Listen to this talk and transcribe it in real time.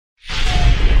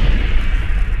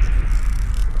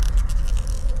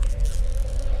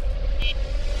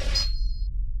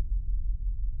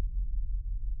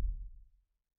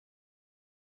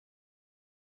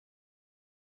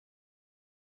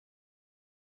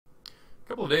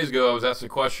couple of days ago, I was asked a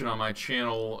question on my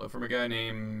channel from a guy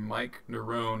named Mike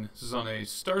Nerone. This is on a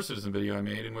Star Citizen video I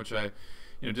made in which I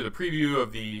did a preview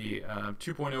of the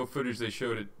 2.0 footage they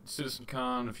showed at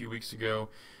CitizenCon a few weeks ago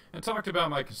and talked about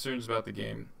my concerns about the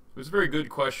game. It was a very good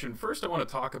question. First, I want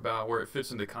to talk about where it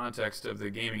fits into context of the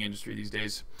gaming industry these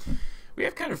days. We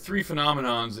have kind of three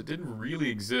phenomenons that didn't really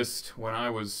exist when I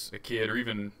was a kid or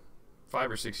even 5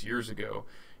 or 6 years ago,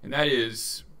 and that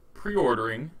is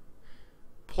pre-ordering,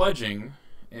 pledging,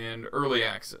 and early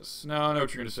access. Now, I know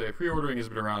what you're going to say. Pre-ordering has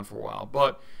been around for a while,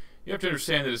 but you have to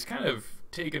understand that it's kind of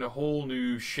taken a whole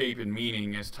new shape and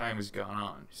meaning as time has gone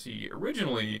on. See,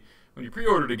 originally, when you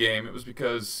pre-ordered a game, it was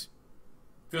because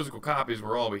physical copies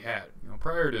were all we had.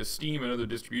 Prior to Steam and other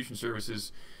distribution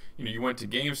services, you went to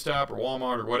GameStop or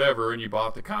Walmart or whatever and you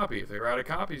bought the copy. If they were out of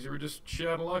copies, you were just shit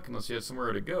out of luck unless you had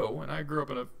somewhere to go. And I grew up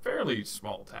in a fairly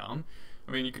small town.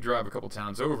 I mean, you could drive a couple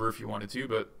towns over if you wanted to,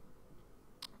 but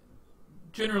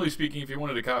generally speaking, if you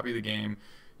wanted a copy of the game,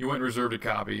 you went and reserved a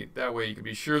copy. That way you could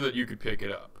be sure that you could pick it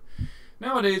up.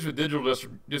 Nowadays, with digital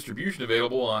distribution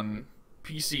available on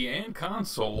PC and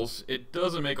consoles, it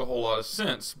doesn't make a whole lot of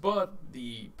sense, but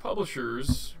the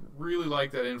publishers really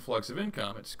like that influx of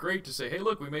income. It's great to say, hey,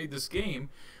 look, we made this game.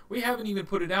 We haven't even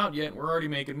put it out yet, and we're already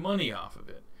making money off of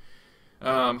it.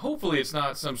 Hopefully it's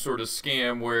not some sort of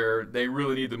scam where they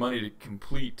really need the money to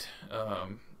complete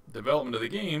development of the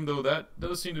game, though that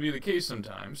does seem to be the case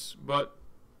sometimes. But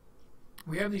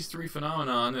we have these three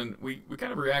phenomenon, and we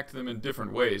kind of react to them in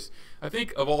different ways. I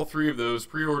think of all three of those,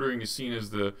 pre-ordering is seen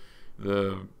as the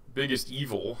biggest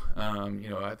evil.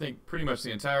 I think pretty much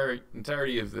the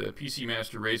entirety of the PC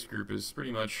Master Race group is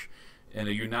pretty much in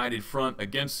a united front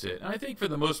against it. And I think for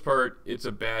the most part, it's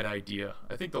a bad idea.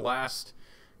 I think the last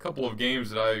couple of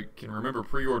games that I can remember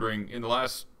pre-ordering in the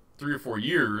last 3 or 4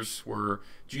 years were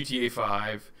GTA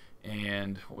 5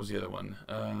 and what was the other one?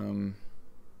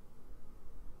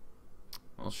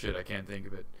 Well, shit, I can't think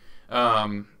of it.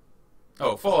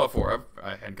 Oh, Fallout 4.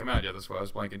 I hadn't come out yet, that's why I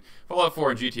was blanking. Fallout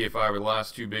 4 and GTA 5 were the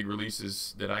last two big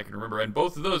releases that I can remember, and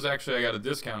both of those actually I got a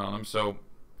discount on them, so...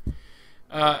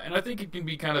 and I think it can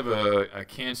be kind of a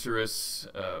cancerous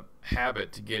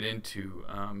habit to get into,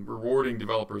 rewarding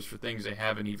developers for things they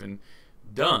haven't even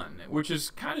done, which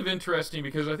is kind of interesting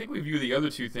because I think we view the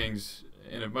other two things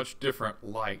in a much different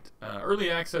light.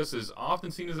 Early access is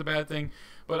often seen as a bad thing,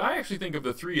 but I actually think of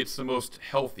the three it's the most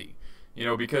healthy.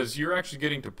 Because you're actually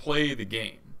getting to play the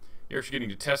game. You're actually getting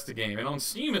to test the game. And on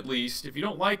Steam, at least, if you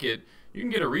don't like it, you can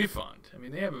get a refund. I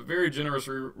mean, they have a very generous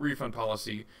refund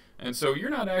policy. And so you're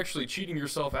not actually cheating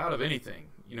yourself out of anything.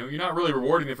 You're not really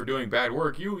rewarding them for doing bad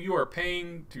work. You are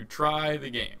paying to try the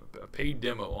game. A paid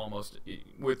demo, almost,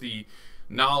 with the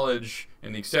knowledge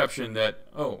and the exception that,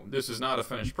 oh, this is not a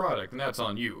finished product, and that's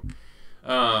on you.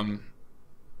 And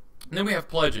then we have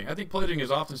pledging. I think pledging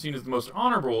is often seen as the most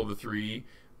honorable of the three.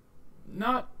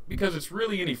 Not because it's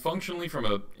really any functionally, from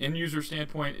an end-user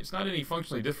standpoint, it's not any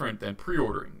functionally different than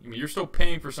pre-ordering. I mean, you're still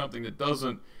paying for something that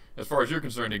doesn't, as far as you're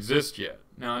concerned, exist yet.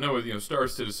 Now, I know with Star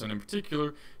Citizen in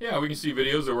particular, yeah, we can see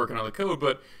videos they're working on the code,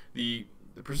 but the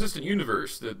persistent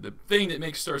universe, the thing that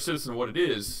makes Star Citizen what it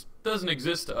is, doesn't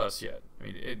exist to us yet. I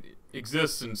mean, it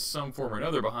exists in some form or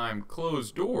another behind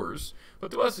closed doors, but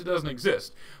to us it doesn't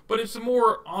exist. But it's a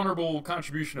more honorable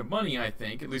contribution of money, I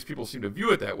think, at least people seem to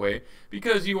view it that way,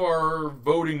 because you are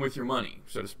voting with your money,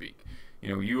 so to speak.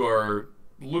 You are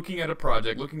looking at a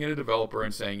project, looking at a developer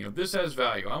and saying, this has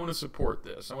value, I want to support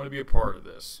this, I want to be a part of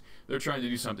this. They're trying to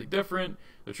do something different,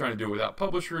 they're trying to do it without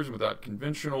publishers, without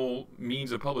conventional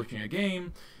means of publishing a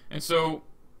game, and so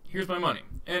here's my money.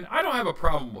 And I don't have a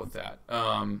problem with that.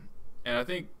 And I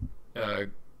think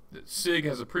SIG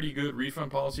has a pretty good refund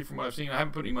policy from what I've seen. I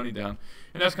haven't put any money down.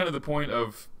 And that's kind of the point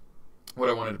of what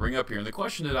I wanted to bring up here. And the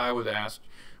question that I was asked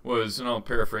was, and I'll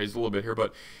paraphrase a little bit here,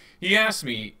 but he asked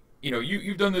me,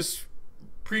 you've done this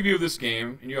preview of this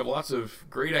game, and you have lots of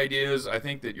great ideas. I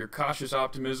think that your cautious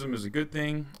optimism is a good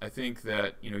thing. I think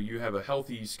that you have a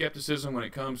healthy skepticism when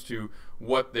it comes to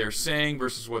what they're saying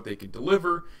versus what they can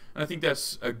deliver. And I think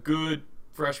that's a good,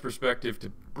 fresh perspective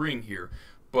to bring here.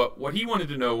 But what he wanted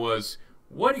to know was,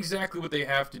 what exactly would they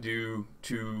have to do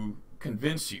to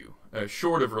convince you,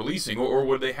 short of releasing, or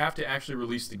would they have to actually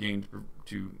release the game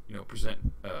to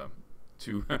present,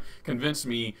 to convince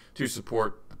me to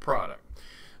support the product?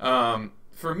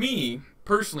 For me,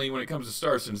 personally, when it comes to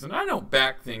Star Citizen, I don't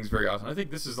back things very often. I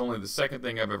think this is only the second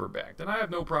thing I've ever backed. And I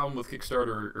have no problem with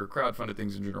Kickstarter or crowdfunded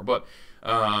things in general, but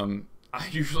I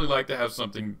usually like to have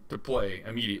something to play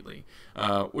immediately,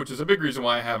 which is a big reason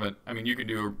why I haven't. I mean, you can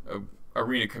do a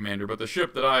Arena Commander, but the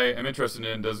ship that I am interested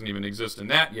in doesn't even exist in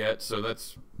that yet, so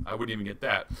I wouldn't even get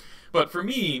that. But for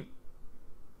me,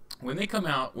 when they come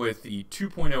out with the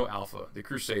 2.0 alpha, the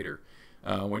Crusader,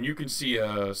 when you can see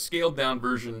a scaled down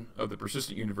version of the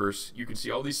persistent universe, you can see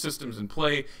all these systems in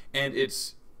play, and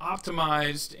it's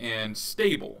optimized and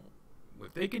stable.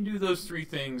 If they can do those three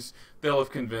things, they'll have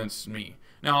convinced me.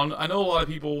 Now, I know a lot of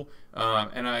people,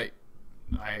 and I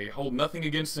hold nothing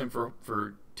against them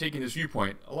for taking this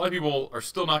viewpoint. A lot of people are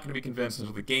still not going to be convinced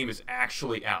until the game is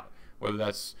actually out, whether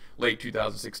that's late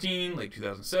 2016, late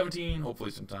 2017, hopefully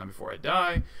sometime before I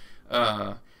die.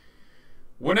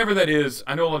 Whenever that is,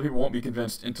 I know a lot of people won't be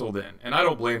convinced until then, and I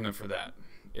don't blame them for that.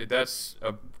 That's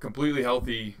a completely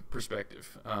healthy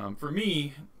perspective. For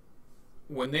me,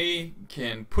 when they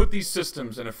can put these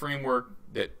systems in a framework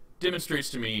that demonstrates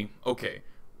to me, okay,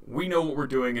 we know what we're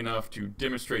doing enough to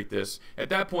demonstrate this, at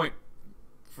that point,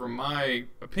 from my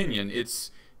opinion,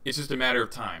 it's just a matter of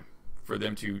time for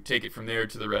them to take it from there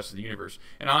to the rest of the universe.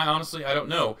 And I honestly don't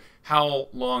know how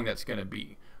long that's going to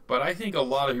be. But I think a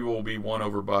lot of people will be won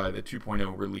over by the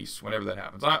 2.0 release whenever that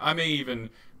happens. I may even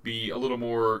be a little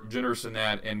more generous in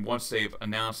that, and once they've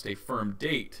announced a firm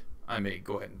date, I may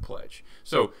go ahead and pledge.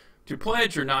 So, to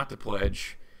pledge or not to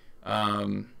pledge,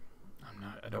 I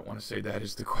don't want to say that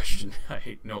is the question.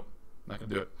 Nope, not going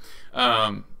to do it.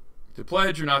 To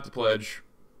pledge or not to pledge,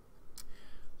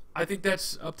 I think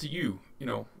that's up to you. You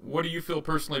know, what do you feel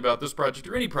personally about this project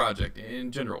or any project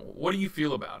in general? What do you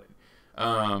feel about it?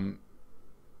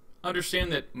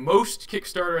 Understand that most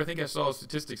Kickstarter, I think I saw a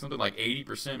statistic, something like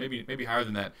 80%, maybe higher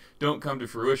than that, don't come to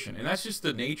fruition. And that's just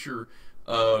the nature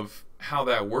of how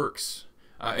that works.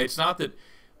 It's not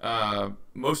that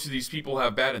most of these people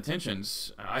have bad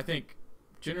intentions. I think,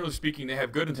 generally speaking, they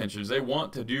have good intentions. They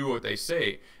want to do what they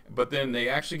say. But then they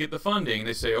actually get the funding.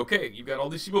 They say, okay, you've got all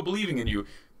these people believing in you.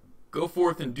 Go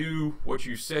forth and do what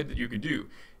you said that you could do.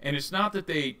 And it's not that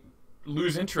they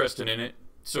lose interest in it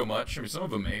so much. I mean, some of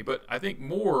them may, but I think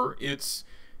more it's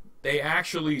they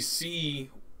actually see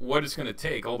what it's going to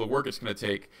take, all the work it's going to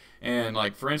take. And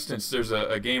like, for instance, there's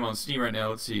a game on Steam right now.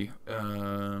 Let's see,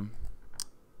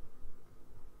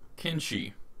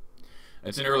 Kenshi.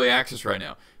 It's in early access right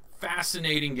now.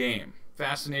 Fascinating game,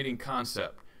 fascinating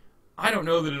concept. I don't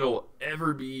know that it'll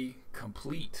ever be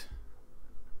complete.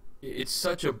 It's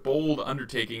such a bold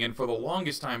undertaking, and for the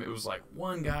longest time it was like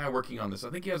one guy working on this. I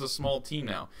think he has a small team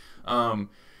now.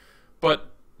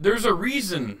 But there's a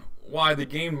reason why the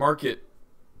game market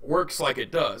works like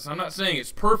it does. I'm not saying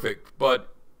it's perfect,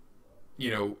 but you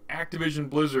know,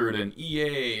 Activision Blizzard and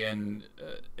EA and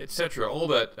etc., all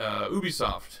that,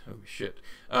 Ubisoft, oh shit,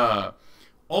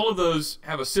 all of those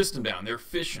have a system down. They're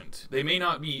efficient. They may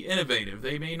not be innovative.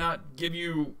 They may not give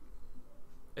you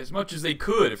as much as they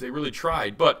could if they really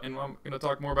tried, but, and I'm going to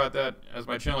talk more about that as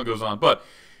my channel goes on, but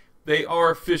they are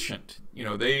efficient. You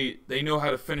know, they know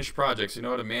how to finish projects. They know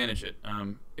how to manage it.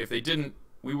 If they didn't,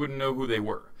 we wouldn't know who they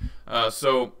were.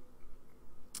 So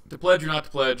to pledge or not to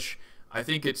pledge, I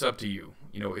think it's up to you.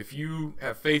 You know, if you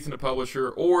have faith in a publisher,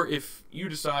 or if you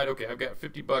decide, okay, I've got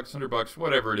 $50, $100,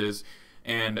 whatever it is,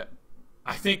 and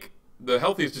I think the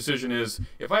healthiest decision is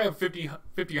if I have $50,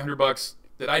 $100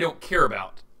 that I don't care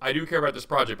about. I do care about this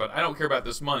project, but I don't care about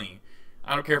this money.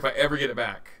 I don't care if I ever get it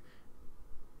back.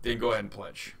 Then go ahead and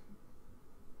pledge.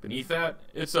 Beneath that,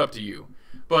 it's up to you.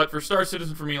 But for Star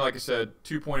Citizen, for me, like I said,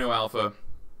 2.0 alpha,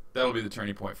 that'll be the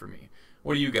turning point for me.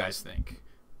 What do you guys think?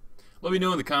 Let me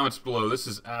know in the comments below. This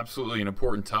is absolutely an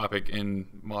important topic in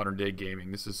modern day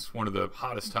gaming. This is one of the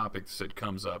hottest topics that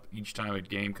comes up each time a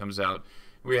game comes out.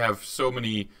 We have so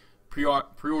many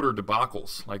pre-order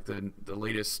debacles, like the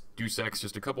latest Deus Ex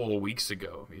just a couple of weeks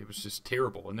ago. It was just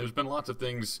terrible, and there's been lots of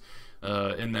things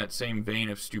in that same vein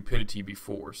of stupidity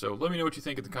before. So let me know what you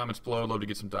think in the comments below. I'd love to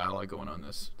get some dialogue going on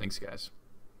this. Thanks, guys.